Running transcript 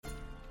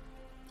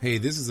Hey,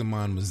 this is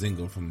Aman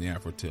Mazingo from the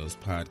Afro Tales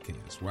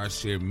podcast, where I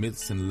share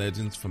myths and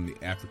legends from the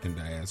African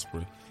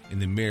diaspora in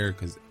the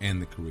Americas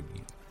and the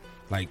Caribbean,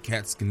 like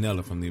Cat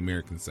Scanella from the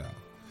American South,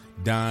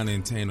 Don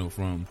Antano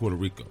from Puerto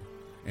Rico,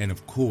 and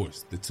of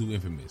course, the two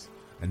infamous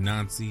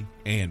Anansi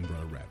and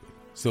Brother Rabbit.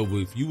 So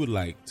if you would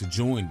like to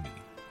join me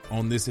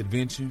on this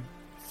adventure,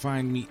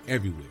 find me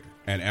everywhere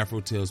at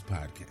Afro Tales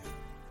Podcast.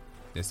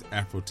 That's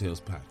Afro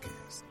Tales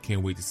Podcast.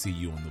 Can't wait to see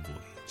you on the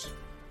voyage.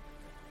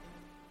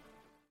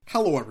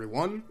 Hello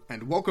everyone,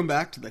 and welcome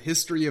back to the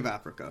History of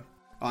Africa.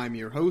 I'm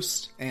your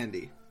host,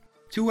 Andy.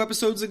 2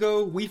 episodes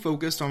ago, we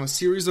focused on a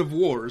series of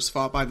wars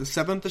fought by the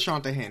 7th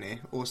Ashanti,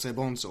 or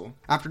Sebonso.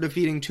 After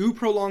defeating 2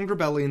 prolonged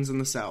rebellions in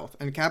the south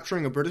and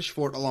capturing a British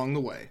fort along the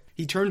way,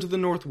 he turned to the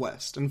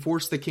northwest and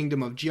forced the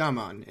kingdom of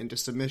Jiaman into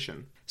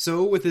submission.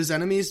 So, with his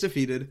enemies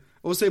defeated,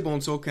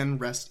 Osebonso can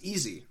rest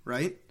easy,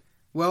 right?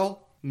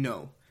 Well,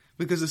 no,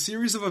 because a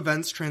series of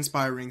events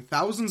transpiring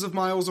thousands of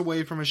miles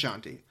away from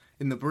Ashanti,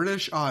 in the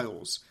British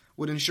Isles,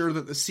 would ensure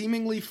that the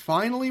seemingly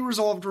finally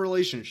resolved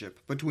relationship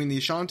between the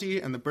Ashanti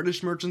and the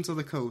British merchants of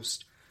the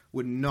coast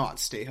would not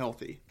stay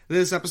healthy.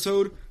 This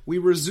episode, we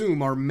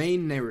resume our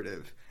main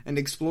narrative and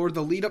explore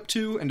the lead-up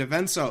to and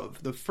events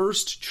of the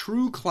first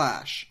true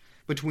clash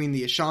between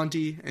the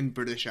Ashanti and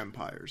British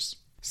empires.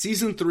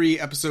 Season 3,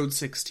 Episode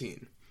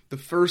 16, The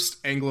First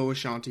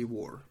Anglo-Ashanti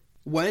War.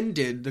 When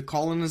did the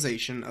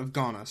colonization of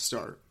Ghana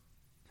start?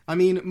 I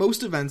mean,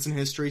 most events in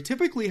history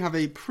typically have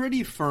a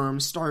pretty firm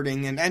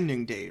starting and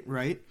ending date,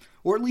 right?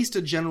 Or at least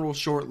a general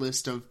short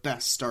list of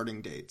best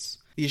starting dates.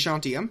 The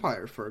Ashanti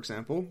Empire, for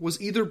example, was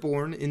either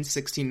born in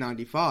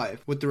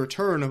 1695, with the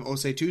return of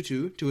Osei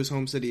Tutu to his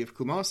home city of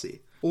Kumasi,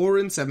 or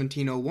in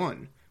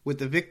 1701, with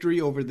the victory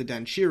over the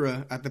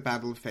Danshira at the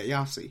Battle of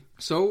Fayasi.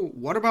 So,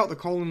 what about the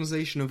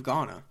colonization of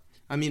Ghana?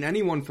 I mean,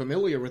 anyone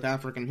familiar with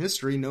African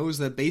history knows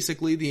that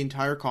basically the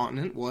entire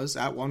continent was,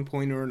 at one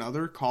point or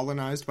another,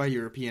 colonized by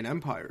European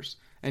empires,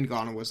 and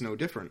Ghana was no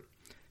different.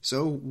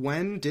 So,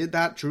 when did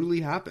that truly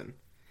happen?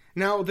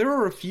 Now, there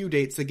are a few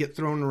dates that get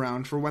thrown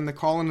around for when the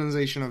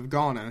colonization of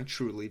Ghana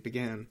truly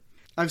began.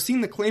 I've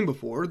seen the claim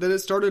before that it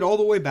started all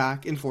the way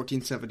back in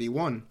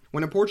 1471,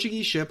 when a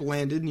Portuguese ship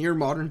landed near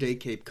modern-day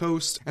Cape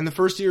Coast, and the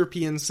first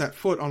Europeans set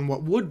foot on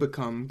what would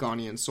become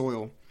Ghanaian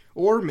soil.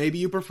 Or maybe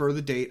you prefer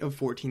the date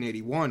of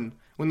 1481,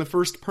 when the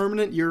first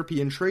permanent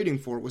European trading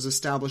fort was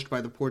established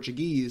by the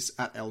Portuguese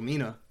at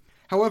Elmina.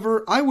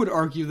 However, I would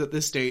argue that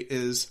this date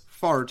is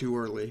far too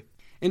early.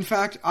 In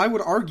fact, I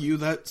would argue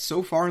that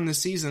so far in the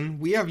season,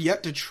 we have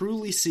yet to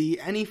truly see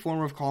any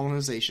form of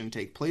colonization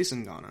take place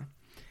in Ghana.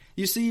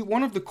 You see,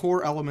 one of the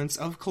core elements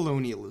of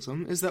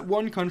colonialism is that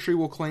one country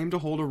will claim to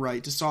hold a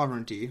right to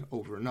sovereignty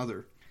over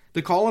another.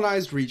 The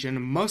colonized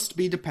region must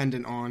be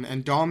dependent on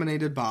and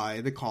dominated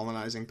by the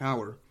colonizing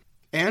power.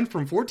 And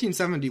from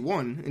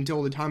 1471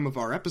 until the time of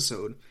our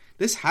episode,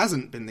 this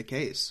hasn't been the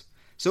case.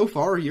 So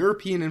far,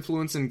 European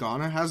influence in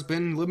Ghana has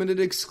been limited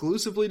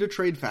exclusively to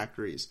trade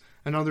factories,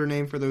 another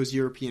name for those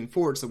European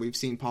forts that we've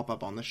seen pop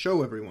up on the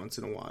show every once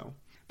in a while.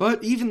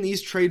 But even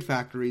these trade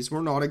factories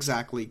were not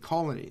exactly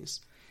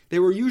colonies. They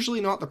were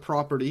usually not the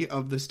property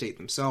of the state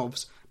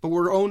themselves, but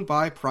were owned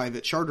by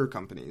private charter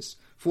companies,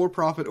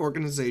 for-profit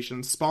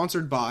organizations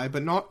sponsored by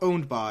but not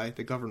owned by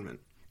the government.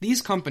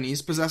 These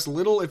companies possessed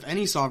little if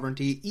any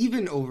sovereignty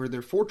even over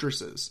their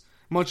fortresses,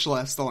 much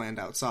less the land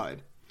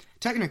outside.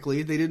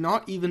 Technically, they did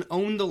not even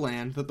own the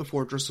land that the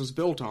fortress was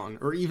built on,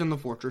 or even the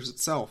fortress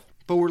itself,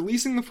 but were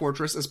leasing the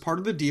fortress as part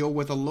of the deal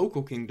with a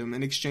local kingdom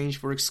in exchange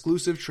for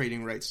exclusive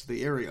trading rights to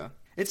the area.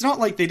 It's not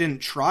like they didn't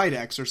try to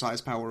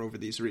exercise power over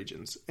these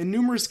regions. In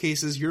numerous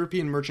cases,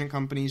 European merchant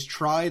companies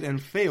tried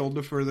and failed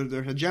to further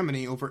their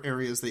hegemony over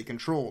areas they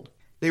controlled.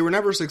 They were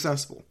never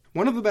successful.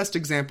 One of the best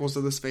examples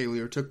of this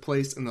failure took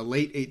place in the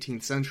late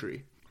 18th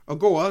century.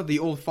 Ogoa, the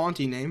old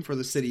Fanti name for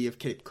the city of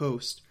Cape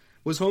Coast,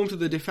 was home to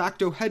the de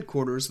facto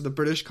headquarters of the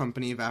British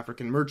Company of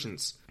African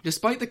Merchants.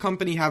 Despite the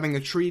company having a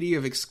treaty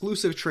of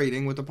exclusive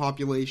trading with the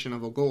population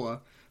of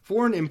Ogoa,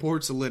 foreign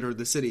imports littered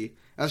the city,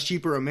 as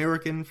cheaper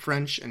American,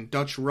 French, and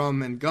Dutch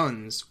rum and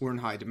guns were in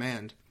high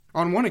demand.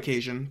 On one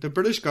occasion, the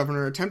British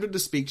governor attempted to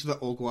speak to the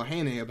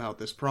Ogoahene about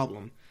this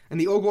problem, and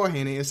the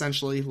Ogoahene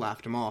essentially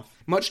laughed him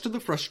off. Much to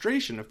the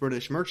frustration of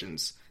British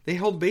merchants, they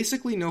held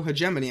basically no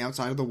hegemony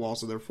outside of the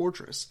walls of their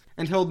fortress,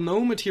 and held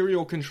no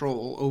material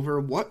control over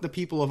what the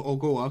people of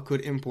Ogoa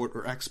could import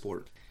or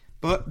export.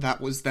 But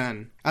that was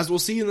then. As we'll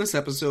see in this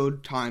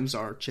episode, times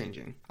are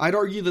changing. I'd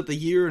argue that the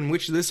year in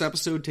which this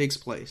episode takes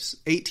place,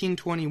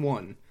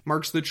 1821,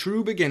 marks the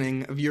true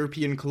beginning of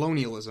European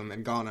colonialism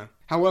in Ghana.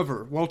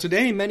 However, while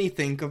today many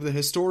think of the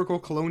historical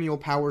colonial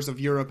powers of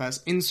Europe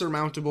as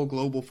insurmountable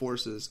global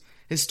forces,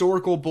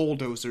 historical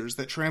bulldozers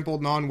that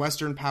trampled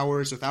non-Western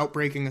powers without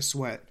breaking a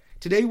sweat,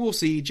 today we'll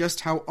see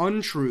just how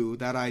untrue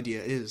that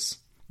idea is.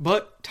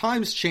 But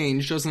times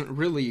change doesn't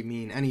really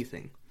mean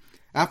anything.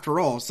 After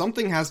all,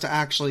 something has to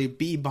actually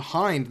be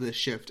behind this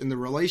shift in the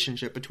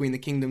relationship between the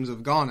kingdoms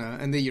of Ghana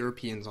and the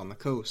Europeans on the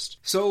coast.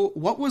 So,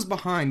 what was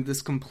behind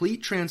this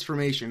complete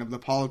transformation of the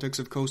politics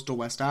of coastal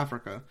West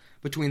Africa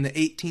between the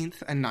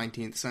 18th and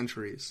 19th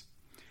centuries?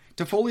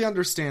 To fully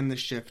understand this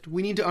shift,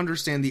 we need to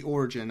understand the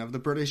origin of the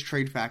British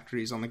trade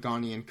factories on the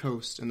Ghanaian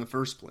coast in the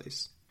first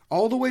place.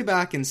 All the way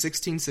back in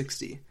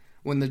 1660,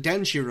 when the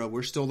Denshira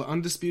were still the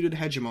undisputed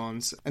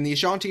hegemons and the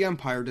Ashanti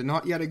Empire did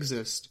not yet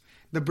exist,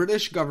 the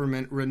British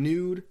government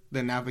renewed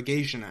the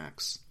Navigation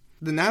Acts.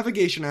 The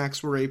Navigation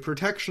Acts were a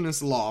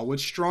protectionist law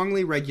which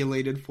strongly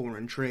regulated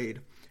foreign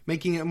trade,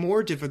 making it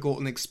more difficult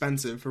and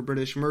expensive for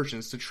British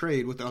merchants to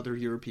trade with other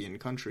European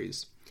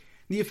countries.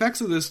 The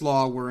effects of this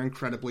law were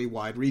incredibly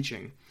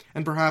wide-reaching,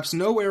 and perhaps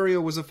no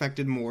area was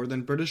affected more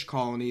than British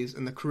colonies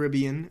in the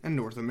Caribbean and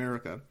North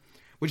America,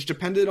 which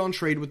depended on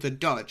trade with the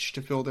Dutch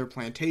to fill their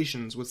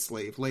plantations with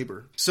slave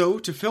labor. So,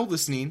 to fill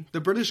this need, the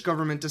British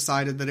government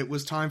decided that it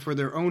was time for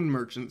their own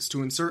merchants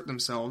to insert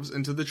themselves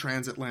into the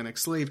transatlantic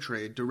slave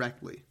trade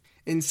directly.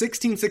 In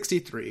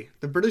 1663,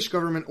 the British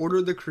government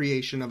ordered the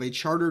creation of a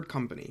chartered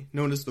company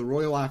known as the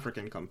Royal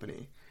African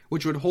Company,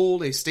 which would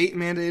hold a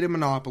state-mandated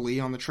monopoly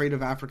on the trade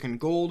of African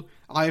gold,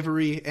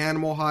 ivory,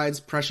 animal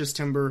hides, precious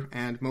timber,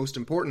 and, most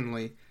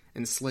importantly,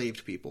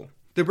 enslaved people.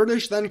 The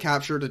British then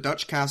captured a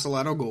Dutch castle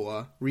at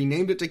Algoa,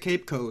 renamed it to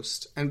Cape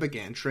Coast, and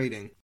began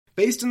trading.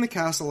 Based in the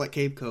castle at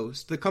Cape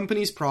Coast, the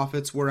company's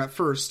profits were at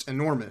first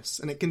enormous,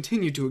 and it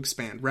continued to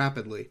expand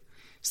rapidly.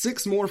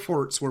 6 more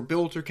forts were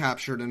built or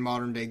captured in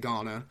modern-day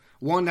Ghana,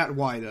 one at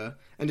Whydah,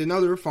 and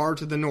another far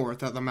to the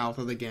north at the mouth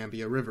of the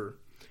Gambia River.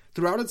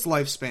 Throughout its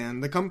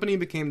lifespan, the company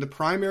became the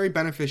primary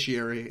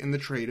beneficiary in the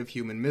trade of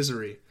human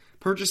misery,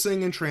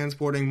 purchasing and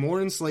transporting more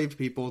enslaved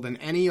people than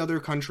any other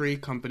country,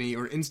 company,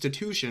 or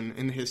institution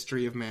in the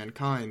history of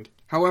mankind.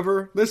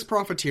 However, this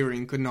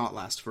profiteering could not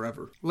last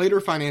forever. Later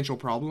financial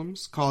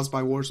problems, caused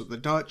by wars with the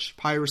Dutch,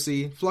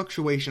 piracy,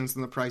 fluctuations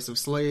in the price of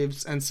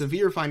slaves, and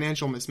severe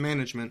financial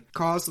mismanagement,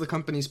 caused the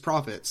company's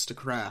profits to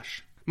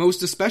crash.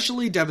 Most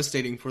especially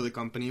devastating for the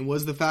company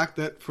was the fact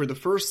that, for the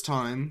first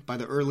time, by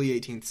the early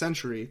 18th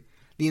century,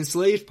 the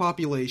enslaved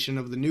population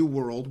of the New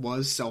World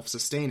was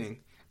self-sustaining.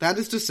 That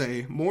is to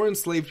say, more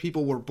enslaved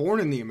people were born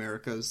in the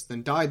Americas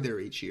than died there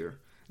each year,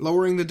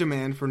 lowering the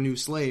demand for new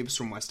slaves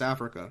from West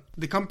Africa.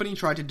 The company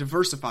tried to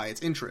diversify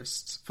its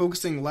interests,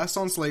 focusing less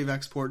on slave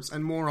exports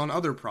and more on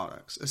other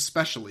products,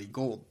 especially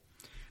gold.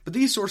 But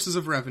these sources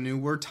of revenue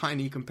were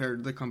tiny compared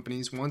to the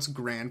company's once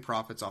grand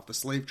profits off the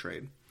slave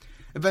trade.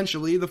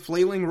 Eventually, the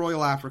flailing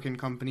Royal African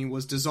Company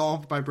was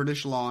dissolved by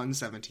British law in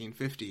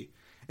 1750.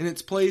 In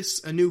its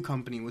place, a new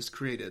company was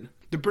created,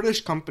 the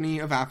British Company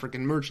of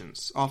African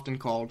Merchants, often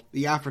called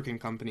the African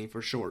Company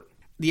for short.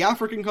 The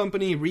African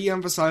Company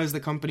re-emphasized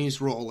the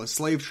company's role as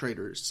slave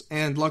traders,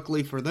 and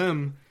luckily for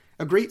them,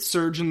 a great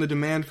surge in the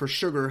demand for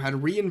sugar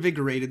had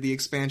reinvigorated the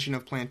expansion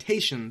of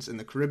plantations in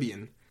the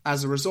Caribbean.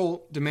 As a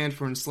result, demand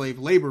for enslaved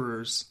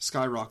laborers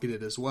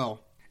skyrocketed as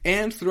well.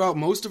 And throughout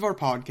most of our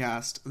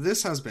podcast,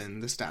 this has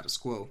been the status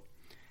quo.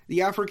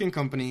 The African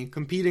Company,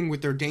 competing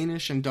with their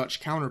Danish and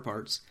Dutch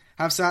counterparts,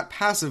 have sat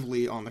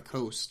passively on the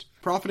coast,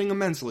 profiting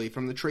immensely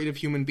from the trade of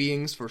human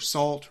beings for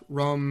salt,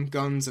 rum,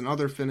 guns, and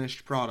other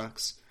finished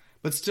products,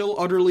 but still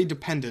utterly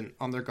dependent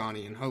on their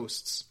Ghanaian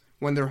hosts.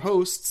 When their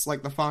hosts,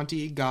 like the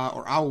Fanti, Ga,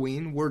 or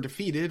Alwyn, were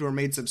defeated or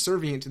made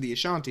subservient to the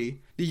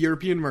Ashanti, the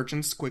European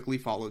merchants quickly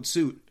followed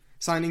suit,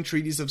 signing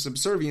treaties of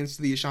subservience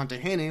to the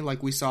Ashanti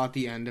like we saw at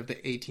the end of the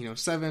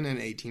 1807 and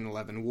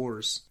 1811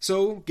 wars.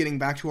 So, getting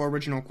back to our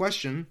original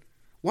question,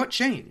 what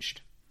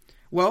changed?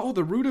 Well,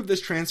 the root of this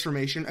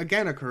transformation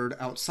again occurred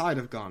outside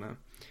of Ghana.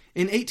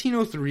 In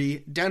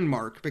 1803,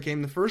 Denmark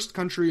became the first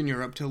country in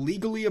Europe to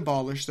legally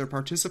abolish their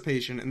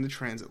participation in the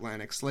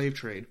transatlantic slave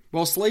trade.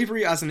 While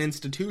slavery as an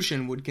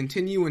institution would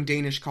continue in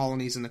Danish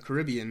colonies in the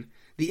Caribbean,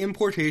 the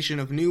importation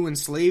of new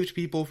enslaved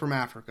people from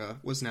Africa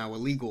was now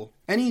illegal.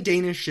 Any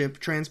Danish ship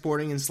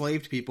transporting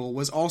enslaved people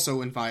was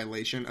also in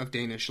violation of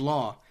Danish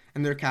law,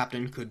 and their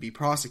captain could be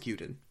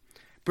prosecuted.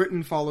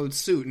 Britain followed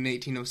suit in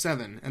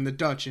 1807, and the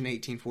Dutch in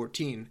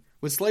 1814,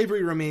 with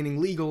slavery remaining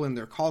legal in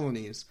their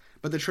colonies,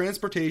 but the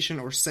transportation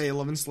or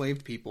sale of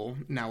enslaved people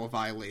now a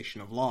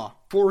violation of law.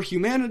 For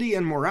humanity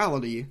and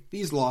morality,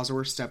 these laws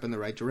were a step in the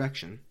right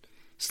direction.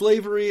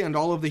 Slavery and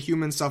all of the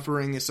human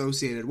suffering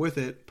associated with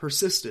it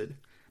persisted,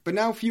 but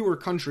now fewer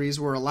countries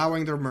were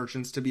allowing their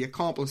merchants to be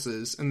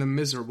accomplices in the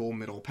miserable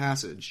Middle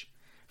Passage.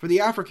 For the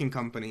African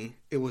Company,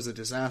 it was a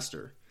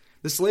disaster.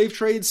 The slave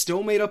trade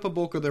still made up a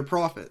bulk of their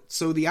profit,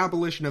 so the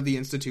abolition of the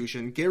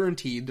institution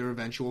guaranteed their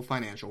eventual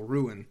financial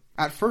ruin.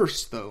 At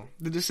first, though,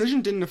 the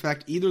decision didn't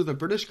affect either the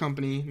British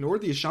Company nor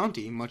the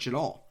Ashanti much at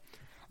all.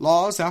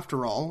 Laws,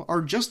 after all,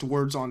 are just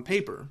words on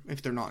paper,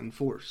 if they're not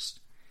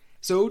enforced.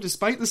 So,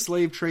 despite the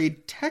slave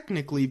trade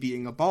technically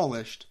being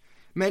abolished,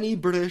 many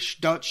British,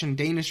 Dutch, and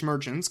Danish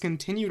merchants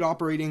continued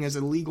operating as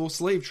illegal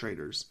slave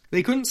traders.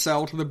 They couldn't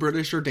sell to the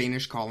British or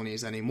Danish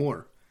colonies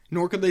anymore,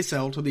 nor could they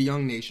sell to the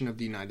young nation of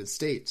the United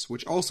States,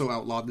 which also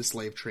outlawed the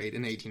slave trade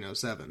in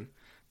 1807.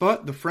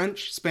 But the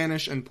French,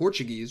 Spanish, and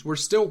Portuguese were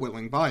still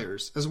willing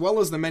buyers, as well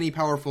as the many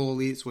powerful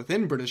elites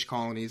within British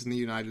colonies in the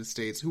United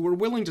States who were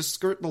willing to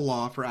skirt the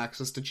law for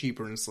access to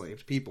cheaper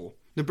enslaved people.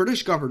 The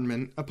British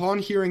government, upon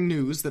hearing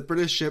news that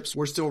British ships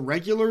were still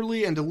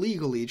regularly and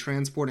illegally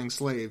transporting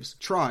slaves,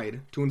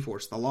 tried to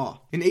enforce the law.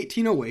 In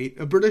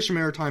 1808, a British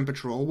maritime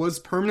patrol was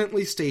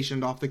permanently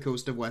stationed off the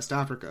coast of West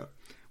Africa,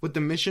 with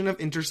the mission of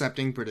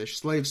intercepting British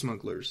slave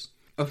smugglers.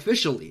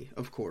 Officially,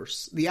 of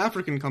course, the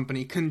African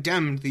Company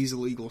condemned these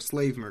illegal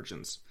slave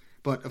merchants,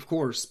 but, of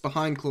course,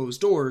 behind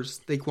closed doors,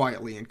 they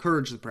quietly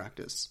encouraged the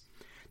practice.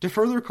 To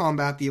further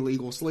combat the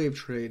illegal slave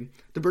trade,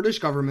 the British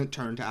government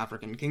turned to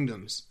African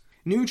kingdoms.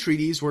 New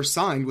treaties were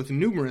signed with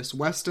numerous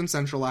West and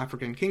Central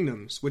African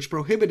kingdoms, which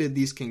prohibited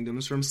these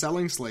kingdoms from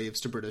selling slaves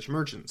to British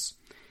merchants.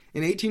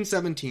 In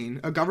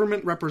 1817, a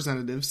government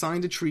representative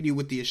signed a treaty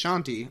with the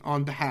Ashanti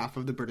on behalf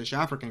of the British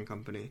African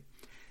Company.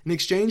 In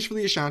exchange for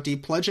the Ashanti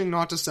pledging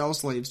not to sell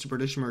slaves to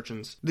British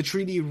merchants, the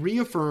treaty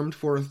reaffirmed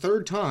for a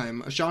third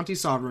time Ashanti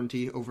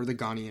sovereignty over the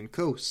Ghanaian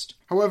coast.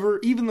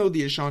 However, even though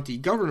the Ashanti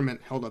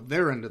government held up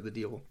their end of the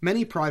deal,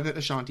 many private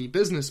Ashanti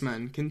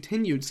businessmen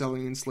continued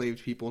selling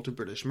enslaved people to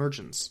British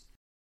merchants.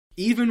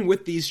 Even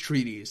with these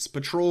treaties,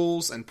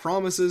 patrols, and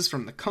promises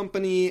from the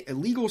company,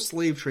 illegal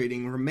slave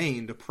trading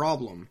remained a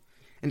problem.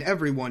 And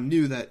everyone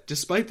knew that,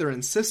 despite their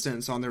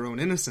insistence on their own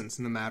innocence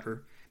in the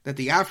matter, that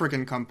the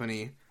African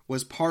Company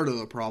was part of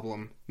the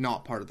problem,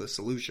 not part of the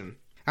solution.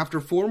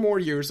 After 4 more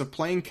years of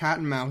playing cat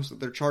and mouse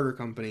with their charter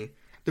company,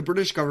 the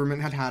British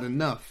government had had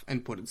enough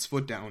and put its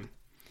foot down.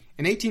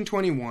 In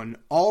 1821,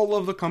 all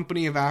of the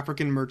Company of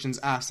African Merchants'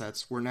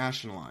 assets were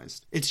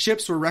nationalized. Its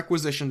ships were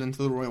requisitioned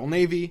into the Royal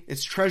Navy,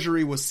 its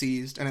treasury was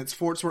seized, and its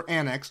forts were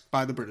annexed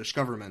by the British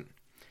government.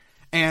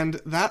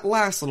 And that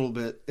last little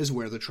bit is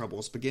where the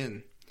troubles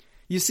begin.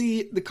 You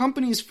see, the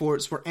company's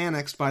forts were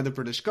annexed by the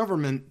British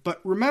government, but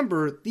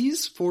remember,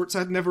 these forts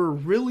had never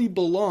really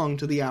belonged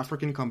to the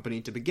African Company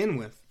to begin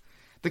with.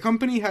 The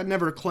company had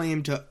never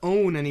claimed to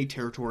own any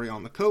territory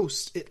on the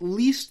coast. It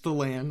leased the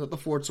land that the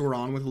forts were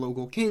on with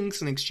local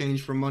kings in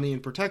exchange for money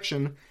and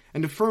protection,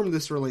 and affirmed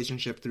this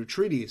relationship through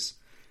treaties.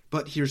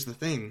 But here's the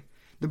thing.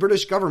 The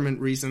British government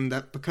reasoned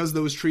that because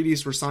those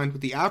treaties were signed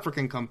with the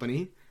African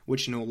Company,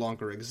 which no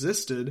longer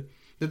existed,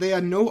 that they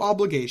had no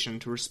obligation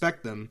to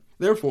respect them.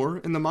 Therefore,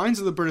 in the minds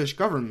of the British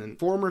government,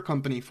 former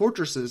company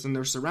fortresses and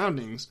their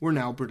surroundings were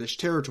now British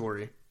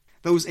territory.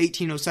 Those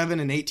 1807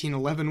 and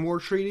 1811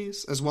 war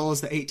treaties, as well as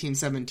the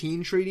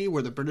 1817 treaty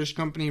where the British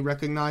company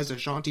recognized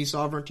Ashanti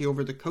sovereignty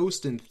over the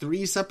coast in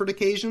 3 separate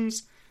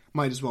occasions,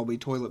 might as well be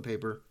toilet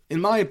paper. In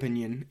my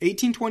opinion,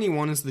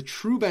 1821 is the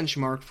true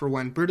benchmark for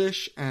when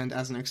British, and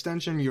as an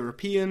extension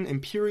European,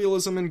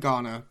 imperialism in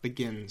Ghana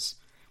begins.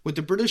 With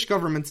the British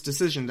government's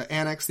decision to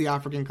annex the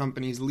African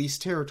Company's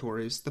leased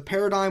territories, the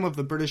paradigm of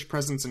the British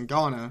presence in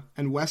Ghana,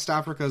 and West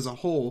Africa as a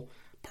whole,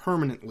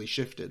 permanently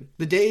shifted.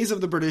 The days of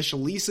the British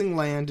leasing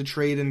land to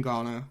trade in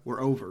Ghana were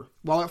over.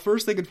 While at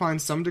first they could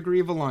find some degree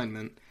of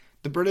alignment,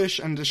 the British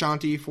and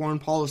Ashanti foreign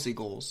policy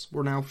goals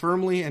were now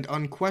firmly and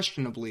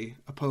unquestionably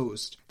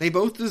opposed. They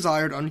both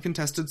desired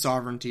uncontested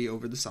sovereignty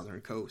over the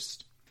southern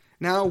coast.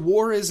 Now,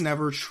 war is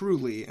never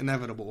truly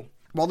inevitable.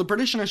 While the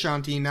British and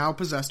Ashanti now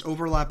possessed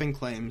overlapping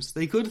claims,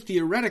 they could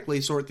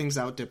theoretically sort things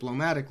out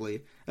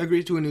diplomatically,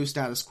 agree to a new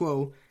status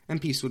quo, and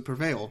peace would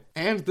prevail.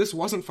 And this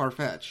wasn't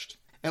far-fetched.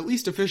 At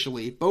least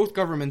officially, both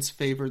governments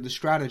favored the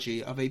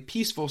strategy of a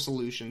peaceful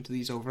solution to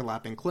these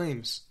overlapping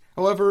claims.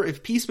 However,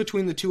 if peace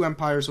between the two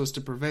empires was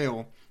to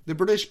prevail, the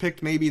British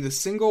picked maybe the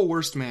single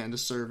worst man to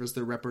serve as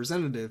their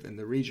representative in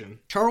the region.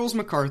 Charles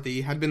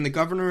McCarthy had been the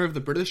governor of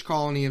the British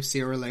colony of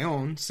Sierra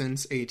Leone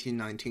since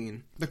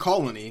 1819. The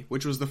colony,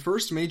 which was the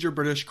first major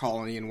British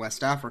colony in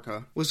West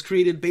Africa, was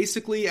created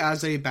basically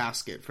as a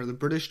basket for the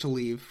British to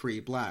leave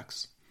free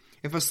blacks.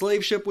 If a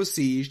slave ship was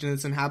sieged and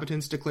its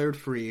inhabitants declared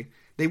free,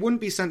 they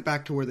wouldn't be sent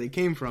back to where they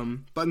came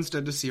from, but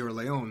instead to Sierra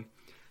Leone.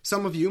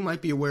 Some of you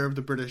might be aware of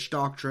the British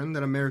doctrine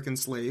that American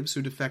slaves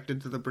who defected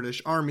to the British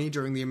Army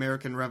during the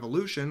American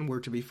Revolution were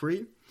to be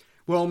free.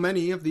 Well,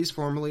 many of these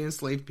formerly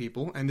enslaved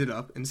people ended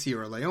up in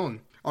Sierra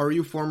Leone. Are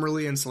you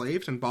formerly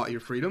enslaved and bought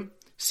your freedom?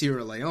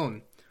 Sierra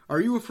Leone.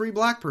 Are you a free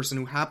black person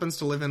who happens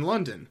to live in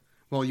London?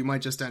 Well, you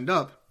might just end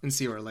up in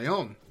Sierra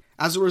Leone.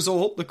 As a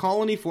result, the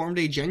colony formed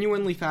a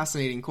genuinely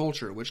fascinating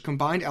culture which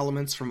combined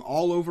elements from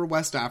all over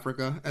West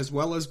Africa as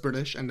well as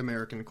British and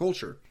American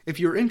culture. If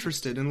you're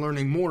interested in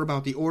learning more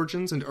about the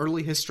origins and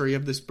early history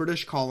of this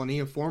British colony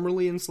of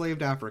formerly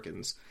enslaved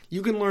Africans,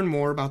 you can learn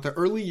more about the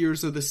early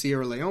years of the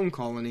Sierra Leone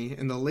colony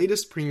in the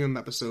latest premium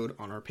episode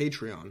on our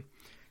Patreon.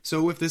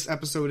 So if this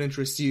episode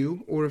interests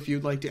you, or if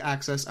you'd like to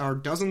access our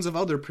dozens of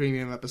other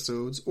premium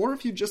episodes, or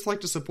if you'd just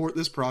like to support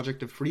this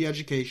project of free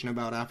education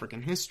about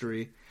African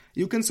history,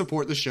 you can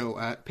support the show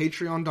at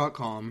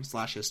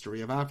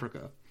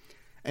patreon.com/historyofafrica.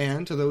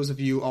 And to those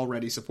of you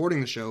already supporting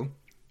the show,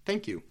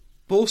 thank you.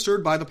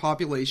 Bolstered by the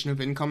population of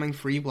incoming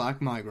free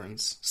black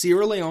migrants,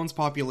 Sierra Leone's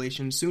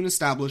population soon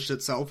established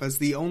itself as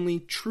the only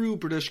true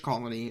British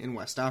colony in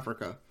West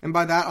Africa. And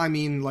by that I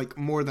mean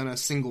more than a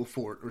single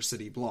fort or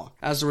city block.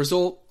 As a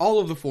result, all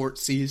of the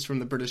forts seized from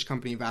the British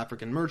Company of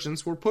African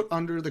Merchants were put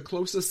under the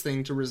closest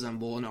thing to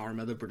resemble an arm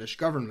of the British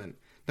government,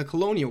 the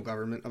colonial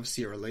government of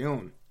Sierra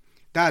Leone.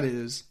 That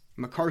is,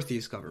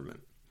 McCarthy's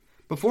government.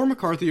 Before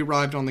McCarthy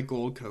arrived on the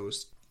Gold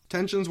Coast,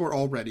 tensions were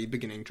already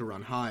beginning to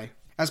run high.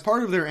 As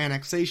part of their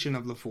annexation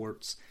of the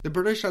forts, the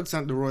British had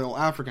sent the Royal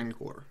African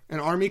Corps,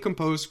 an army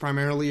composed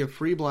primarily of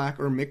free black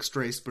or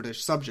mixed-race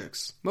British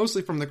subjects,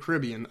 mostly from the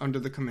Caribbean under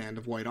the command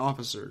of white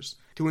officers,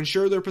 to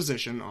ensure their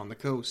position on the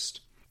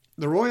coast.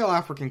 The Royal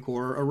African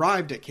Corps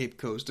arrived at Cape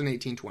Coast in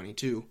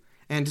 1822,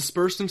 and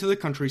dispersed into the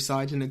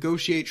countryside to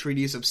negotiate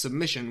treaties of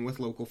submission with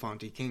local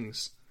Fanti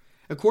kings.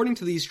 According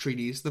to these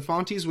treaties, the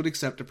Fantis would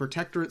accept a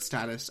protectorate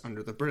status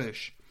under the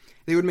British.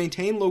 They would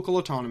maintain local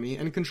autonomy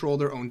and control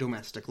their own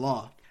domestic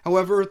law.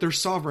 However, their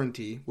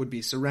sovereignty would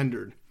be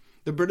surrendered.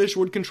 The British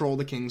would control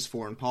the king's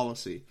foreign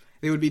policy.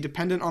 They would be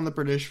dependent on the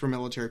British for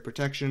military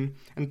protection,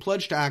 and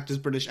pledged to act as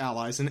British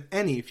allies in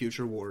any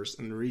future wars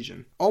in the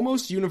region.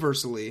 Almost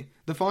universally,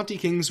 the Fanti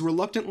kings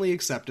reluctantly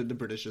accepted the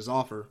British's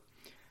offer.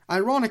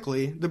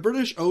 Ironically, the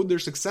British owed their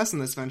success in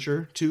this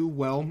venture to,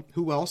 well,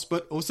 who else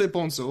but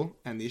Osei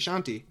and the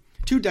Ashanti.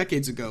 2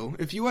 decades ago,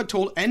 if you had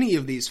told any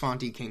of these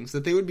Fanti kings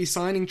that they would be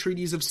signing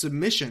treaties of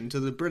submission to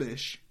the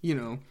British,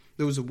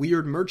 those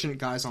weird merchant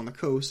guys on the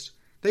coast,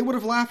 they would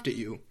have laughed at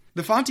you.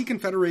 The Fanti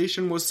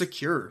Confederation was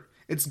secure.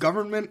 Its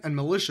government and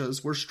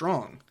militias were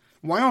strong.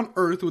 Why on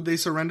earth would they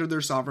surrender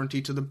their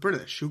sovereignty to the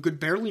British, who could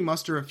barely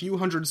muster a few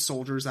hundred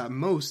soldiers at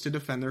most to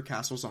defend their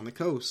castles on the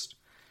coast?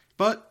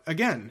 But,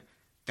 again,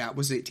 that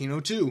was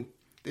 1802.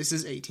 This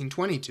is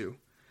 1822.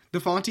 The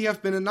Fanti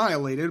have been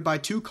annihilated by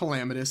 2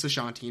 calamitous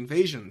Ashanti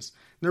invasions.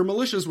 Their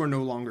militias were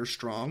no longer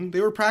strong,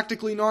 they were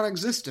practically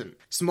non-existent,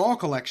 small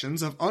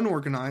collections of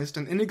unorganized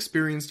and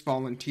inexperienced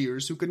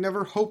volunteers who could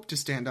never hope to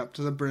stand up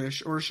to the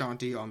British or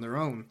Ashanti on their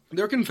own.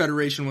 Their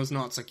confederation was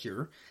not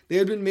secure. They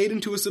had been made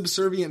into a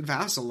subservient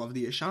vassal of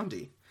the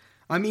Ashanti.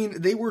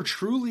 They were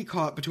truly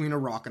caught between a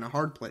rock and a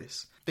hard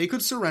place. They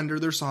could surrender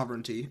their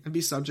sovereignty and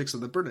be subjects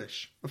of the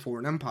British, a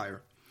foreign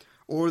empire.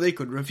 Or they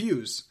could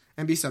refuse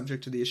and be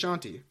subject to the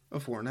Ashanti, a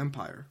foreign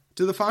empire.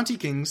 To the Fanti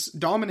kings,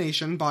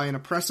 domination by an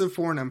oppressive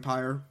foreign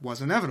empire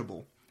was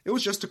inevitable. It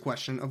was just a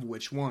question of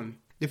which one.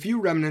 The few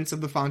remnants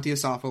of the Fanti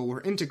Asafo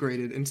were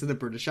integrated into the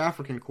British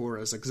African Corps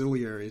as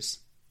auxiliaries.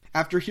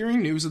 After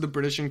hearing news of the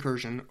British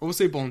incursion,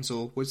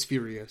 Osei was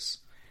furious.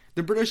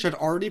 The British had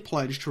already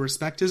pledged to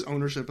respect his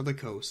ownership of the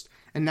coast,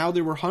 and now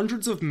there were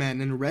hundreds of men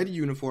in red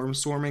uniforms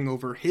swarming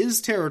over his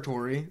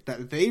territory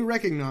that they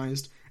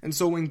recognized and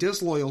sowing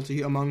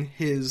disloyalty among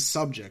his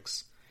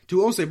subjects. To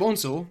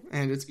Osei,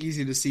 and it's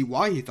easy to see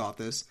why he thought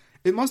this,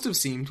 it must have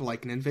seemed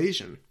like an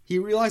invasion. He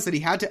realized that he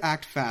had to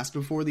act fast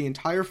before the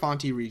entire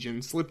Fanti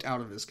region slipped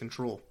out of his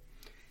control.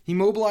 He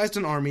mobilized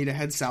an army to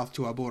head south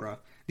to Abora,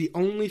 the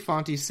only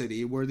Fanti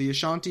city where the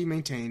Ashanti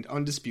maintained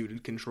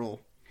undisputed control.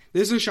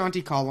 This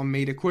Ashanti column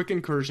made a quick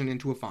incursion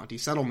into a Fanti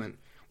settlement,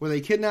 where they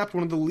kidnapped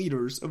one of the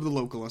leaders of the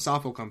local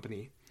Asafo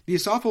company. The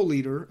Asafo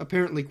leader,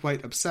 apparently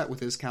quite upset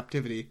with his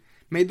captivity,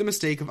 made the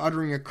mistake of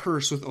uttering a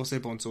curse with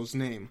Osei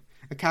name,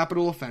 a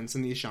capital offense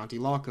in the Ashanti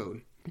law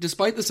code.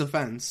 Despite this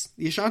offense,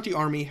 the Ashanti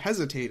army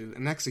hesitated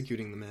in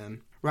executing the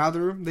man.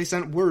 Rather, they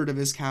sent word of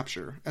his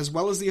capture, as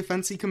well as the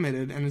offense he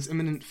committed and his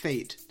imminent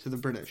fate, to the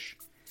British.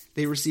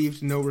 They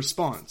received no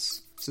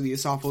response, so the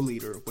Asafo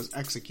leader was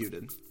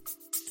executed.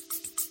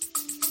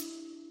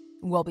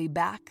 We'll be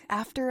back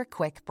after a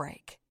quick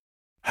break.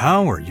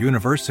 How are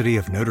University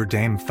of Notre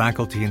Dame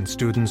faculty and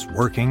students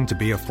working to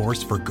be a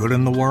force for good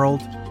in the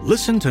world?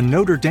 Listen to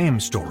Notre Dame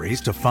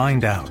Stories to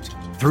find out.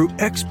 Through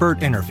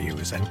expert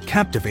interviews and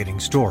captivating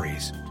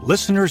stories,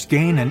 listeners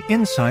gain an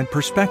inside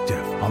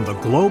perspective on the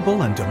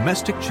global and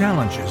domestic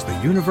challenges the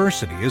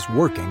university is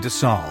working to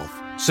solve.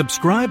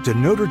 Subscribe to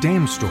Notre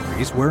Dame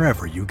Stories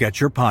wherever you get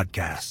your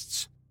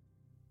podcasts.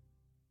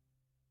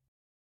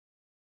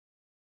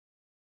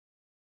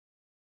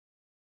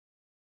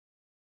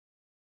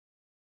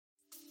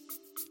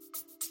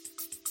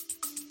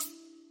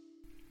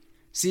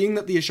 Seeing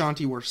that the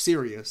Ashanti were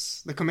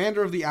serious, the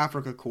commander of the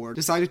Africa Corps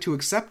decided to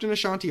accept an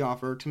Ashanti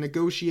offer to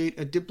negotiate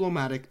a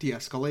diplomatic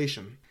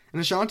de-escalation. An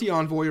Ashanti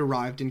envoy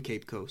arrived in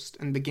Cape Coast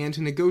and began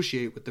to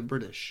negotiate with the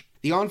British.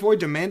 The envoy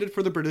demanded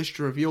for the British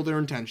to reveal their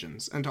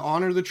intentions and to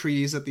honor the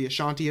treaties that the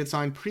Ashanti had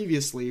signed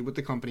previously with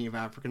the Company of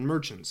African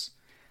Merchants.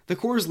 The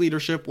Corps'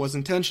 leadership was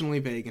intentionally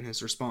vague in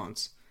his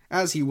response,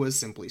 as he was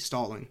simply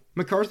stalling.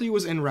 McCarthy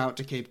was en route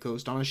to Cape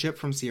Coast on a ship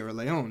from Sierra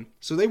Leone,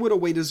 so they would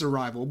await his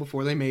arrival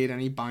before they made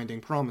any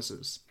binding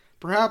promises.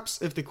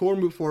 Perhaps, if the Corps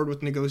moved forward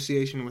with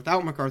negotiation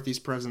without McCarthy's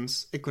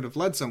presence, it could have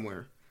led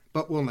somewhere,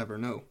 but we'll never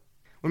know.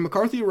 When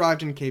McCarthy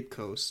arrived in Cape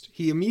Coast,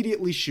 he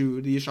immediately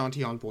shooed the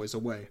Ashanti envoys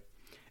away.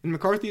 In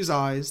McCarthy's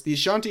eyes, the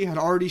Ashanti had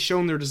already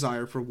shown their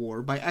desire for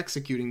war by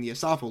executing the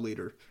Asafo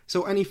leader,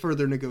 so any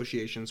further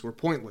negotiations were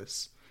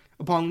pointless.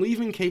 Upon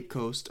leaving Cape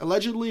Coast,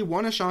 allegedly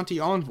one Ashanti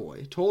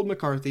envoy told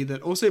McCarthy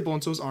that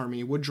Osebonso's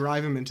army would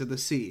drive him into the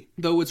sea,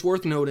 though it's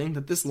worth noting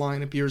that this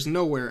line appears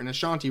nowhere in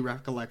Ashanti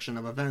recollection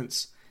of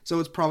events, so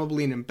it's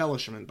probably an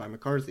embellishment by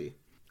McCarthy.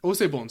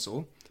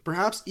 Osebonso,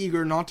 perhaps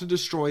eager not to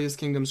destroy his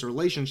kingdom's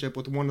relationship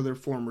with one of their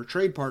former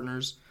trade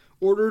partners,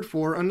 ordered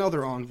for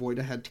another envoy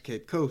to head to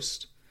Cape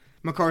Coast.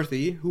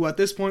 McCarthy, who at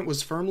this point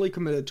was firmly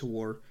committed to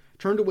war,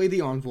 turned away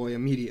the envoy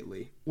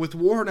immediately. With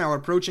war now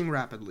approaching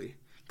rapidly,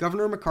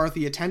 Governor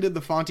McCarthy attended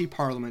the Fanti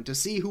Parliament to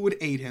see who would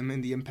aid him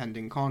in the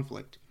impending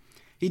conflict.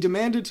 He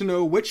demanded to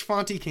know which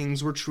Fanti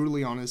kings were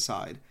truly on his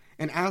side,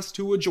 and asked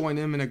who would join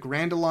him in a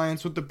grand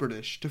alliance with the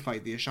British to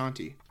fight the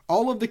Ashanti.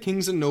 All of the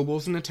kings and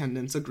nobles in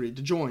attendance agreed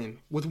to join,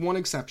 with one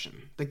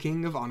exception, the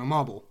King of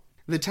Anamabo.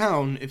 The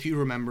town, if you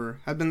remember,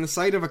 had been the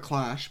site of a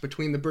clash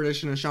between the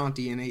British and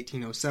Ashanti in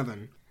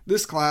 1807.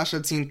 This clash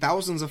had seen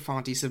thousands of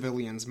Fanti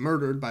civilians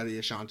murdered by the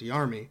Ashanti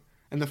army,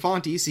 and the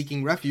Fanti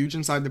seeking refuge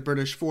inside the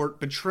British fort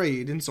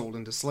betrayed and sold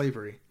into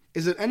slavery.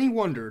 Is it any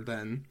wonder,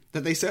 then,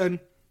 that they said,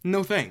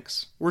 "No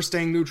thanks, we're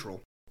staying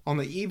neutral"? On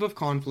the eve of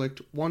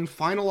conflict, one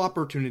final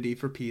opportunity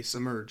for peace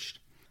emerged.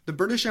 The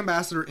British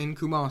ambassador in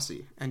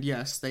Kumasi, and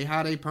yes, they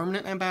had a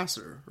permanent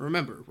ambassador.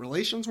 Remember,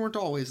 relations weren't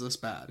always this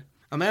bad.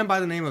 A man by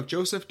the name of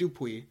Joseph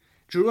Dupuy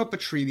drew up a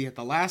treaty at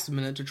the last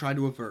minute to try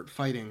to avert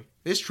fighting.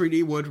 This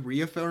treaty would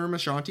reaffirm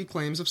Ashanti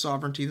claims of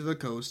sovereignty to the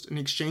coast in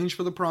exchange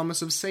for the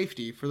promise of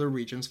safety for the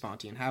region's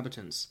Fanti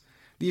inhabitants.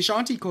 The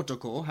Ashanti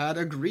Kotoko had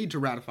agreed to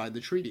ratify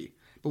the treaty,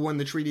 but when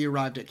the treaty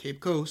arrived at Cape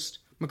Coast,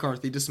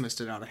 McCarthy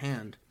dismissed it out of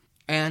hand.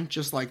 And,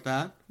 just like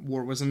that,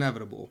 war was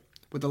inevitable.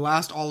 With the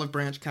last olive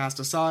branch cast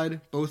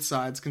aside, both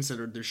sides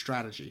considered their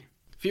strategy.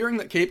 Fearing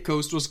that Cape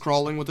Coast was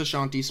crawling with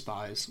Ashanti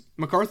spies,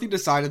 McCarthy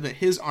decided that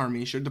his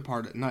army should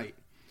depart at night.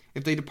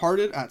 If they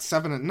departed at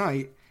 7 at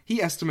night,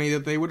 he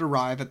estimated they would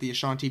arrive at the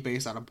Ashanti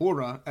base at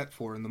Abora at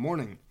 4 in the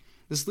morning.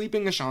 The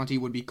sleeping Ashanti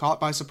would be caught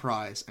by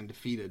surprise and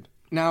defeated.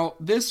 Now,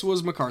 this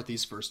was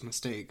McCarthy's first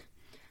mistake.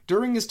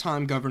 During his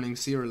time governing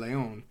Sierra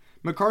Leone,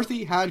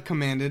 McCarthy had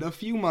commanded a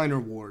few minor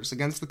wars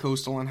against the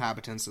coastal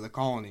inhabitants of the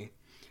colony.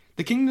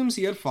 The kingdoms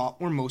he had fought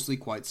were mostly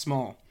quite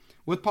small,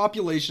 with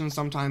populations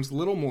sometimes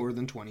little more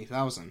than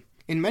 20,000.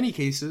 In many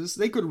cases,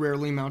 they could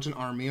rarely mount an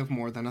army of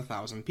more than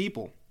 1,000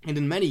 people, and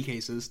in many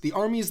cases, the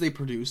armies they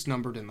produced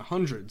numbered in the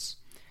hundreds.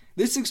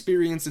 This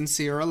experience in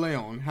Sierra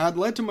Leone had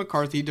led to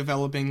McCarthy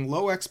developing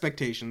low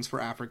expectations for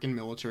African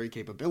military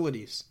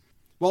capabilities.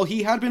 While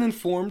he had been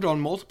informed on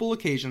multiple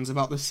occasions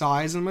about the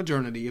size and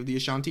modernity of the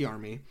Ashanti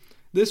army,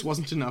 this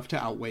wasn't enough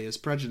to outweigh his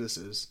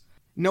prejudices.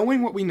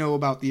 Knowing what we know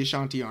about the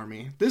Ashanti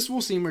army, this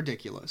will seem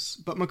ridiculous,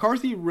 but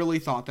McCarthy really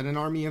thought that an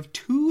army of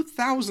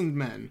 2,000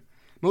 men,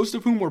 most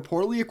of whom were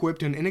poorly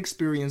equipped and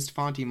inexperienced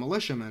Fanti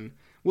militiamen,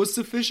 was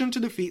sufficient to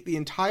defeat the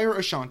entire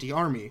Ashanti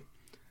army.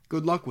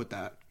 Good luck with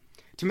that.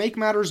 To make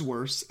matters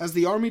worse, as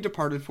the army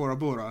departed for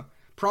Abora,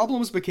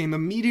 problems became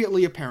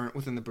immediately apparent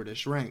within the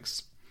British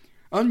ranks.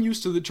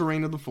 Unused to the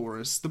terrain of the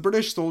forest, the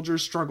British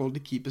soldiers struggled to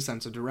keep a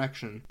sense of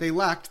direction. They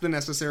lacked the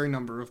necessary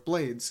number of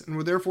blades, and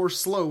were therefore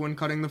slow in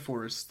cutting the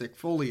forest's thick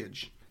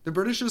foliage. The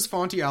British's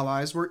Fanti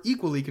allies were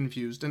equally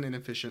confused and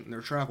inefficient in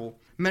their travel.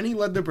 Many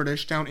led the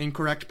British down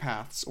incorrect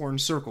paths, or in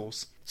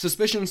circles.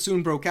 Suspicion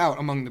soon broke out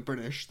among the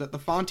British that the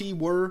Fanti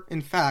were,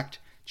 in fact,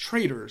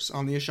 traitors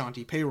on the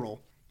Ashanti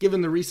payroll.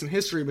 Given the recent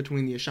history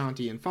between the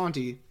Ashanti and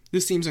Fanti,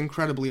 this seems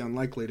incredibly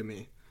unlikely to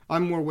me.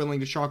 I'm more willing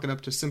to chalk it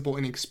up to simple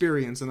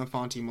inexperience in the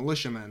Fanti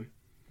militiamen.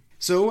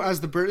 So,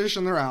 as the British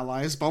and their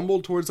allies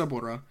bumbled towards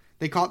Abora,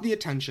 they caught the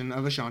attention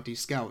of Ashanti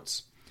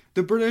scouts.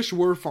 The British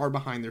were far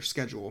behind their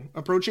schedule,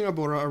 approaching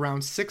Abora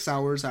around 6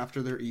 hours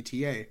after their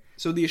ETA,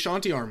 so the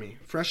Ashanti army,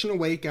 fresh and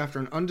awake after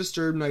an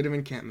undisturbed night of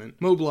encampment,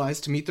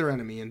 mobilized to meet their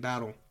enemy in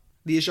battle.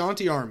 The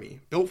Ashanti army,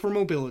 built for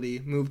mobility,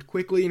 moved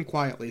quickly and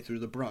quietly through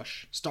the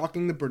brush,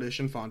 stalking the British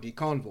and Fanti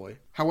convoy.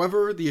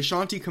 However, the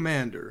Ashanti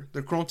commander,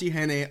 the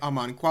Krontihene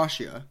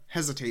Amankwashia,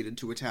 hesitated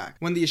to attack.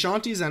 When the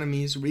Ashanti's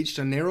enemies reached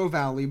a narrow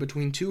valley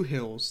between two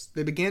hills,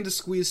 they began to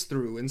squeeze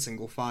through in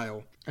single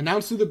file.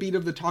 Announced through the beat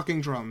of the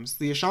talking drums,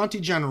 the Ashanti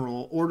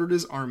general ordered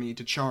his army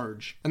to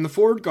charge, and the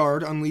forward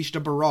guard unleashed a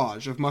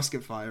barrage of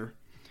musket fire.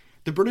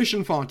 The British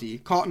and Fanti,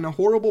 caught in a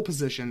horrible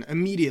position,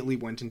 immediately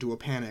went into a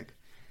panic.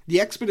 The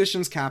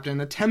expedition's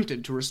captain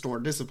attempted to restore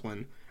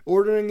discipline,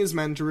 ordering his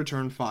men to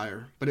return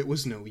fire, but it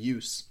was no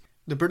use.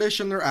 The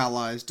British and their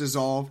allies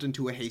dissolved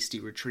into a hasty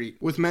retreat,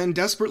 with men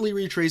desperately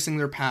retracing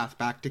their path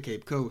back to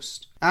Cape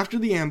Coast. After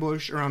the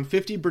ambush, around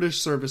 50 British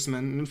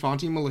servicemen and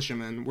Fanti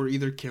militiamen were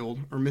either killed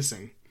or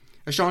missing.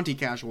 Ashanti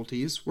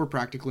casualties were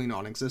practically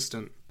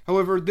non-existent.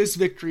 However, this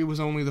victory was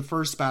only the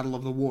first battle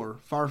of the war,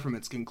 far from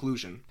its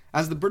conclusion.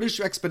 As the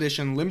British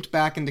expedition limped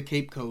back into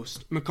Cape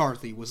Coast,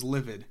 McCarthy was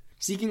livid.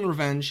 Seeking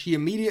revenge, he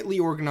immediately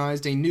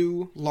organized a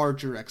new,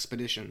 larger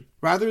expedition.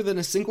 Rather than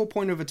a single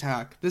point of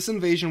attack, this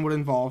invasion would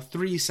involve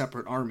 3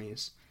 separate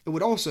armies. It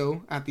would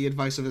also, at the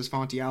advice of his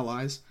Fanti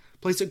allies,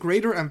 place a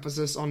greater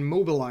emphasis on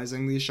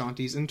mobilizing the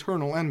Ashanti's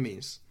internal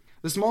enemies.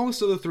 The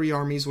smallest of the three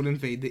armies would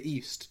invade the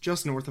east,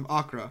 just north of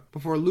Accra,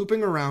 before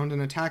looping around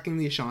and attacking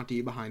the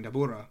Ashanti behind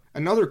Abura.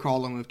 Another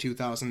column of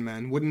 2,000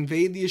 men would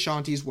invade the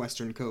Ashanti's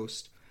western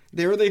coast.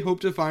 There they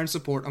hoped to find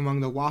support among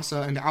the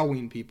Wassa and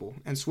Awin people,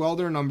 and swell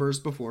their numbers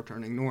before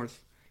turning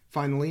north.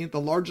 Finally, the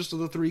largest of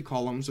the three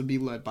columns would be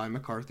led by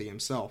McCarthy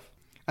himself.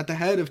 At the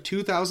head of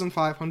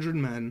 2,500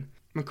 men,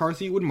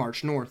 McCarthy would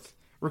march north,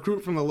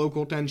 recruit from the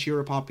local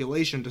Tenchira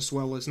population to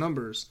swell his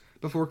numbers,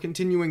 before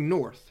continuing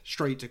north,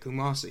 straight to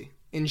Kumasi.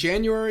 In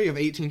January of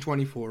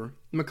 1824,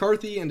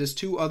 McCarthy and his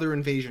two other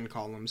invasion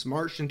columns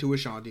marched into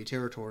Ashanti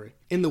territory.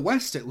 In the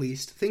west, at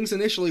least, things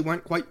initially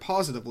went quite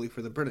positively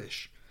for the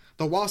British.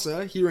 The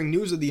Wassa, hearing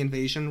news of the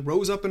invasion,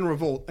 rose up in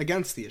revolt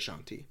against the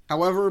Ashanti.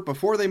 However,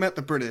 before they met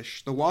the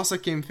British, the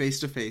Wassa came face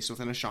to face with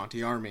an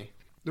Ashanti army.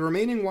 The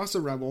remaining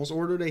Wassa rebels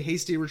ordered a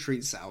hasty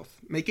retreat south,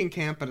 making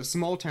camp at a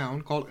small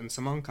town called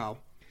Nsamankau.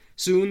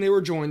 Soon they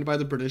were joined by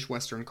the British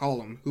Western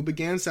Column, who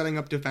began setting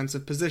up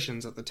defensive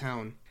positions at the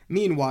town.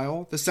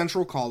 Meanwhile, the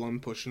Central Column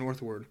pushed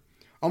northward.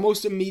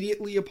 Almost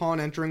immediately upon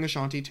entering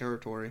Ashanti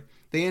territory,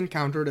 they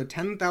encountered a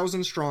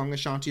 10,000-strong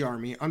Ashanti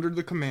army under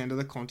the command of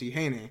the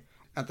Kontihene,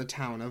 at the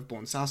town of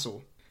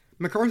Bonsaso.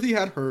 McCarthy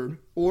had heard,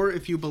 or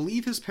if you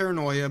believe his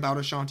paranoia about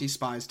Ashanti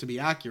spies to be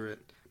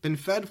accurate, been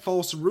fed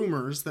false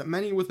rumors that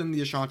many within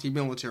the Ashanti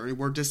military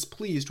were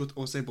displeased with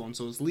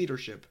Osebonso's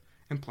leadership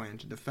and planned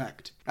to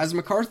defect. As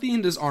McCarthy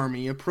and his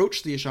army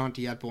approached the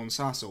Ashanti at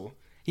Bonsaso,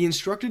 he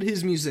instructed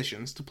his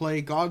musicians to play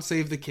God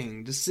Save the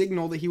King to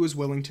signal that he was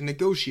willing to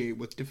negotiate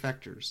with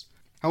defectors.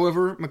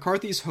 However,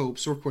 McCarthy's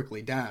hopes were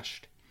quickly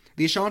dashed.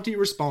 The Ashanti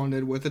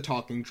responded with a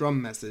talking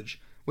drum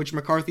message, which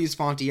McCarthy's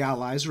Fanti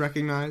allies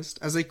recognized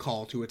as a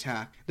call to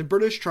attack. The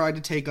British tried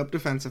to take up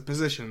defensive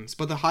positions,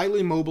 but the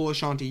highly mobile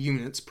Ashanti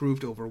units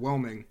proved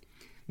overwhelming.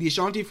 The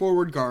Ashanti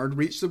forward guard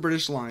reached the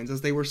British lines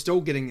as they were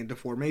still getting into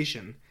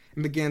formation,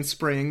 and began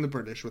spraying the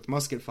British with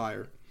musket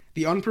fire.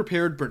 The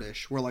unprepared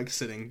British were like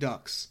sitting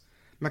ducks.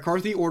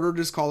 McCarthy ordered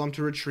his column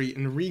to retreat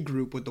and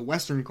regroup with the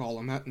Western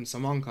Column at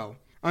Nsamankau.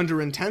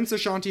 Under intense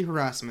Ashanti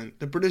harassment,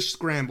 the British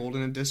scrambled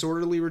in a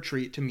disorderly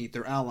retreat to meet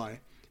their ally,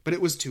 but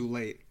it was too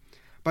late.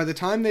 By the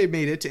time they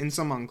made it to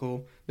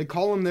Nsamankau, the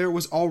column there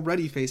was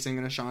already facing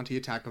an Ashanti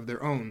attack of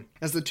their own.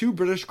 As the two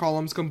British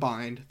columns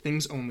combined,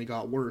 things only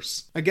got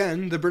worse.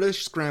 Again, the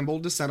British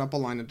scrambled to set up a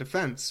line of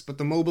defense, but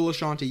the mobile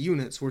Ashanti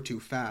units were too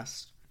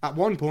fast. At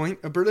one point,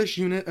 a British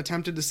unit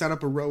attempted to set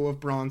up a row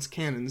of bronze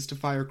cannons to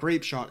fire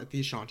grape shot at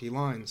the Ashanti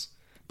lines.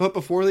 But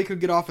before they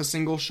could get off a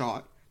single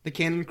shot, the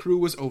cannon crew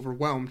was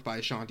overwhelmed by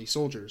Ashanti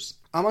soldiers.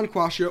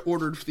 Amankwasha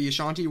ordered for the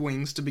Ashanti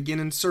wings to begin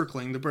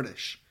encircling the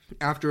British.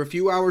 After a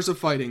few hours of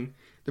fighting,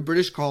 the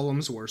British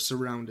columns were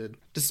surrounded.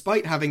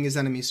 Despite having his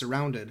enemy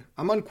surrounded,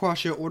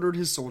 Amankwasha ordered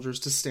his soldiers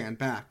to stand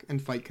back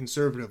and fight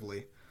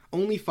conservatively,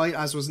 only fight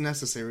as was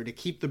necessary to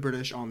keep the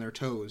British on their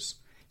toes.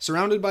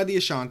 Surrounded by the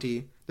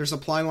Ashanti, their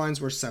supply lines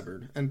were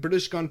severed, and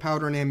British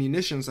gunpowder and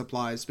ammunition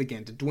supplies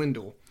began to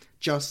dwindle,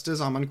 just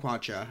as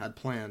Amankwasha had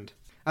planned.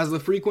 As the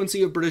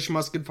frequency of British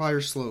musket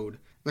fire slowed,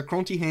 the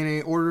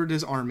Kontihene ordered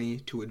his army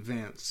to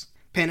advance.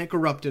 Panic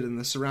erupted in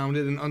the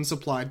surrounded and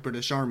unsupplied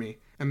British army,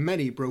 and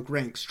many broke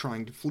ranks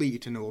trying to flee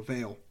to no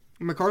avail.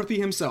 McCarthy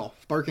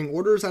himself, barking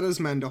orders at his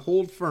men to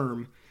hold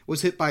firm,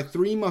 was hit by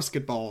 3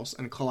 musket balls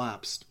and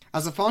collapsed.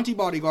 As a Fanti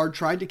bodyguard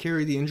tried to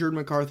carry the injured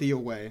McCarthy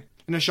away,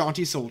 an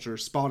Ashanti soldier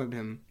spotted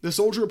him. The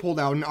soldier pulled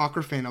out an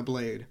Akrafana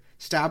blade,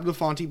 stabbed the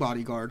Fanti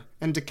bodyguard,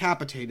 and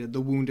decapitated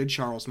the wounded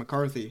Charles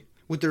McCarthy.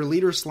 With their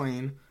leader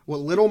slain, what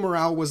little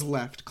morale was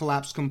left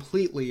collapsed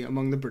completely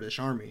among the British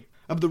army.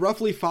 Of the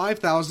roughly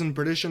 5,000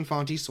 British and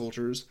Fanti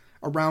soldiers,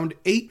 around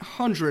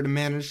 800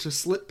 managed to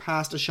slip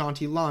past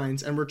Ashanti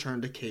lines and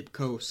return to Cape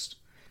Coast.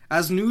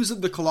 As news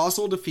of the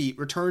colossal defeat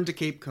returned to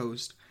Cape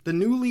Coast, the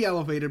newly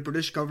elevated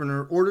British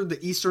governor ordered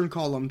the Eastern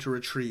Column to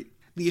retreat.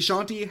 The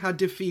Ashanti had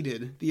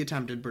defeated the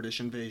attempted British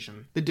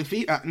invasion. The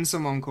defeat at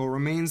Nsamankau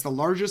remains the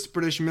largest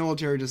British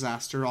military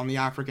disaster on the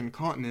African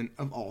continent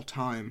of all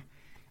time,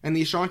 and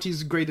the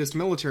Ashanti's greatest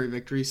military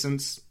victory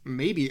since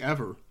maybe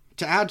ever.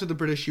 To add to the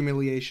British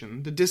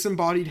humiliation, the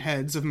disembodied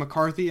heads of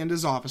McCarthy and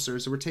his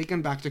officers were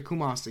taken back to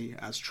Kumasi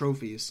as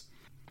trophies.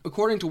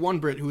 According to one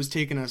Brit who was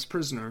taken as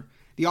prisoner,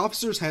 the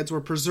officers' heads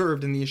were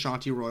preserved in the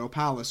Ashanti royal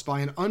palace by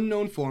an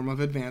unknown form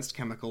of advanced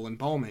chemical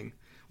embalming,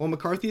 while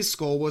McCarthy's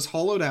skull was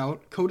hollowed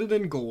out, coated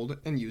in gold,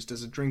 and used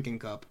as a drinking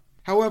cup.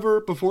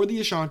 However, before the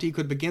Ashanti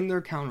could begin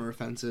their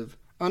counteroffensive,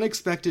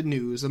 unexpected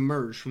news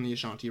emerged from the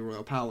Ashanti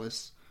royal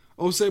palace.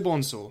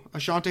 Osebonso,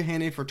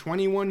 Ashantahene for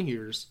 21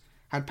 years,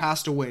 had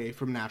passed away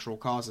from natural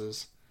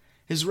causes.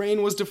 His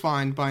reign was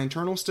defined by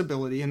internal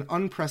stability and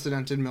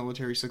unprecedented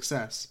military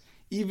success,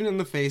 even in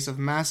the face of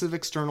massive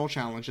external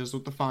challenges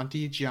with the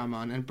Fanti,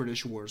 Djaman, and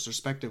British wars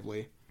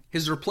respectively.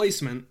 His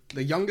replacement,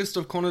 the youngest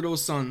of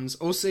Konedo's sons,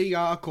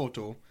 Oseya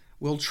Akoto,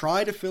 will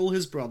try to fill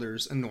his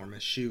brother's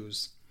enormous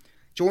shoes.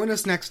 Join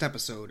us next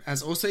episode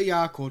as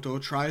Oseya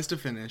Akoto tries to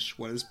finish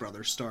what his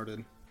brother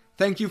started.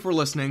 Thank you for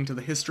listening to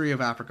the History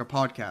of Africa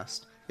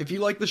podcast. If you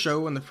like the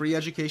show and the free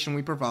education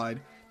we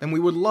provide, then we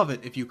would love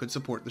it if you could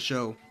support the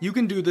show. You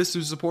can do this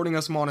through supporting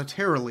us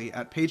monetarily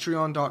at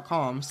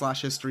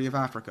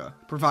patreon.com/historyofafrica,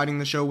 providing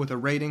the show with a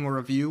rating or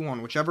review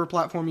on whichever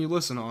platform you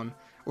listen on,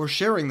 or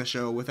sharing the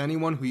show with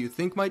anyone who you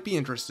think might be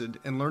interested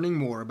in learning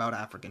more about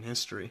African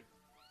history.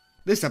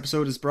 This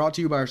episode is brought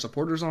to you by our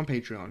supporters on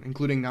Patreon,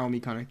 including Naomi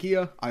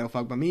Kanakia,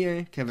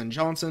 Ayofagbamie, Kevin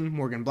Johnson,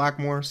 Morgan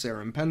Blackmore,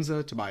 Sarah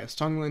Mpenza, Tobias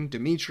Tungland,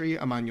 Dimitri,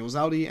 Emmanuel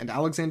Zaudi, and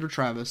Alexander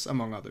Travis,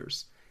 among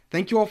others.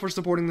 Thank you all for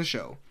supporting the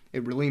show.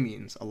 It really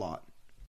means a lot.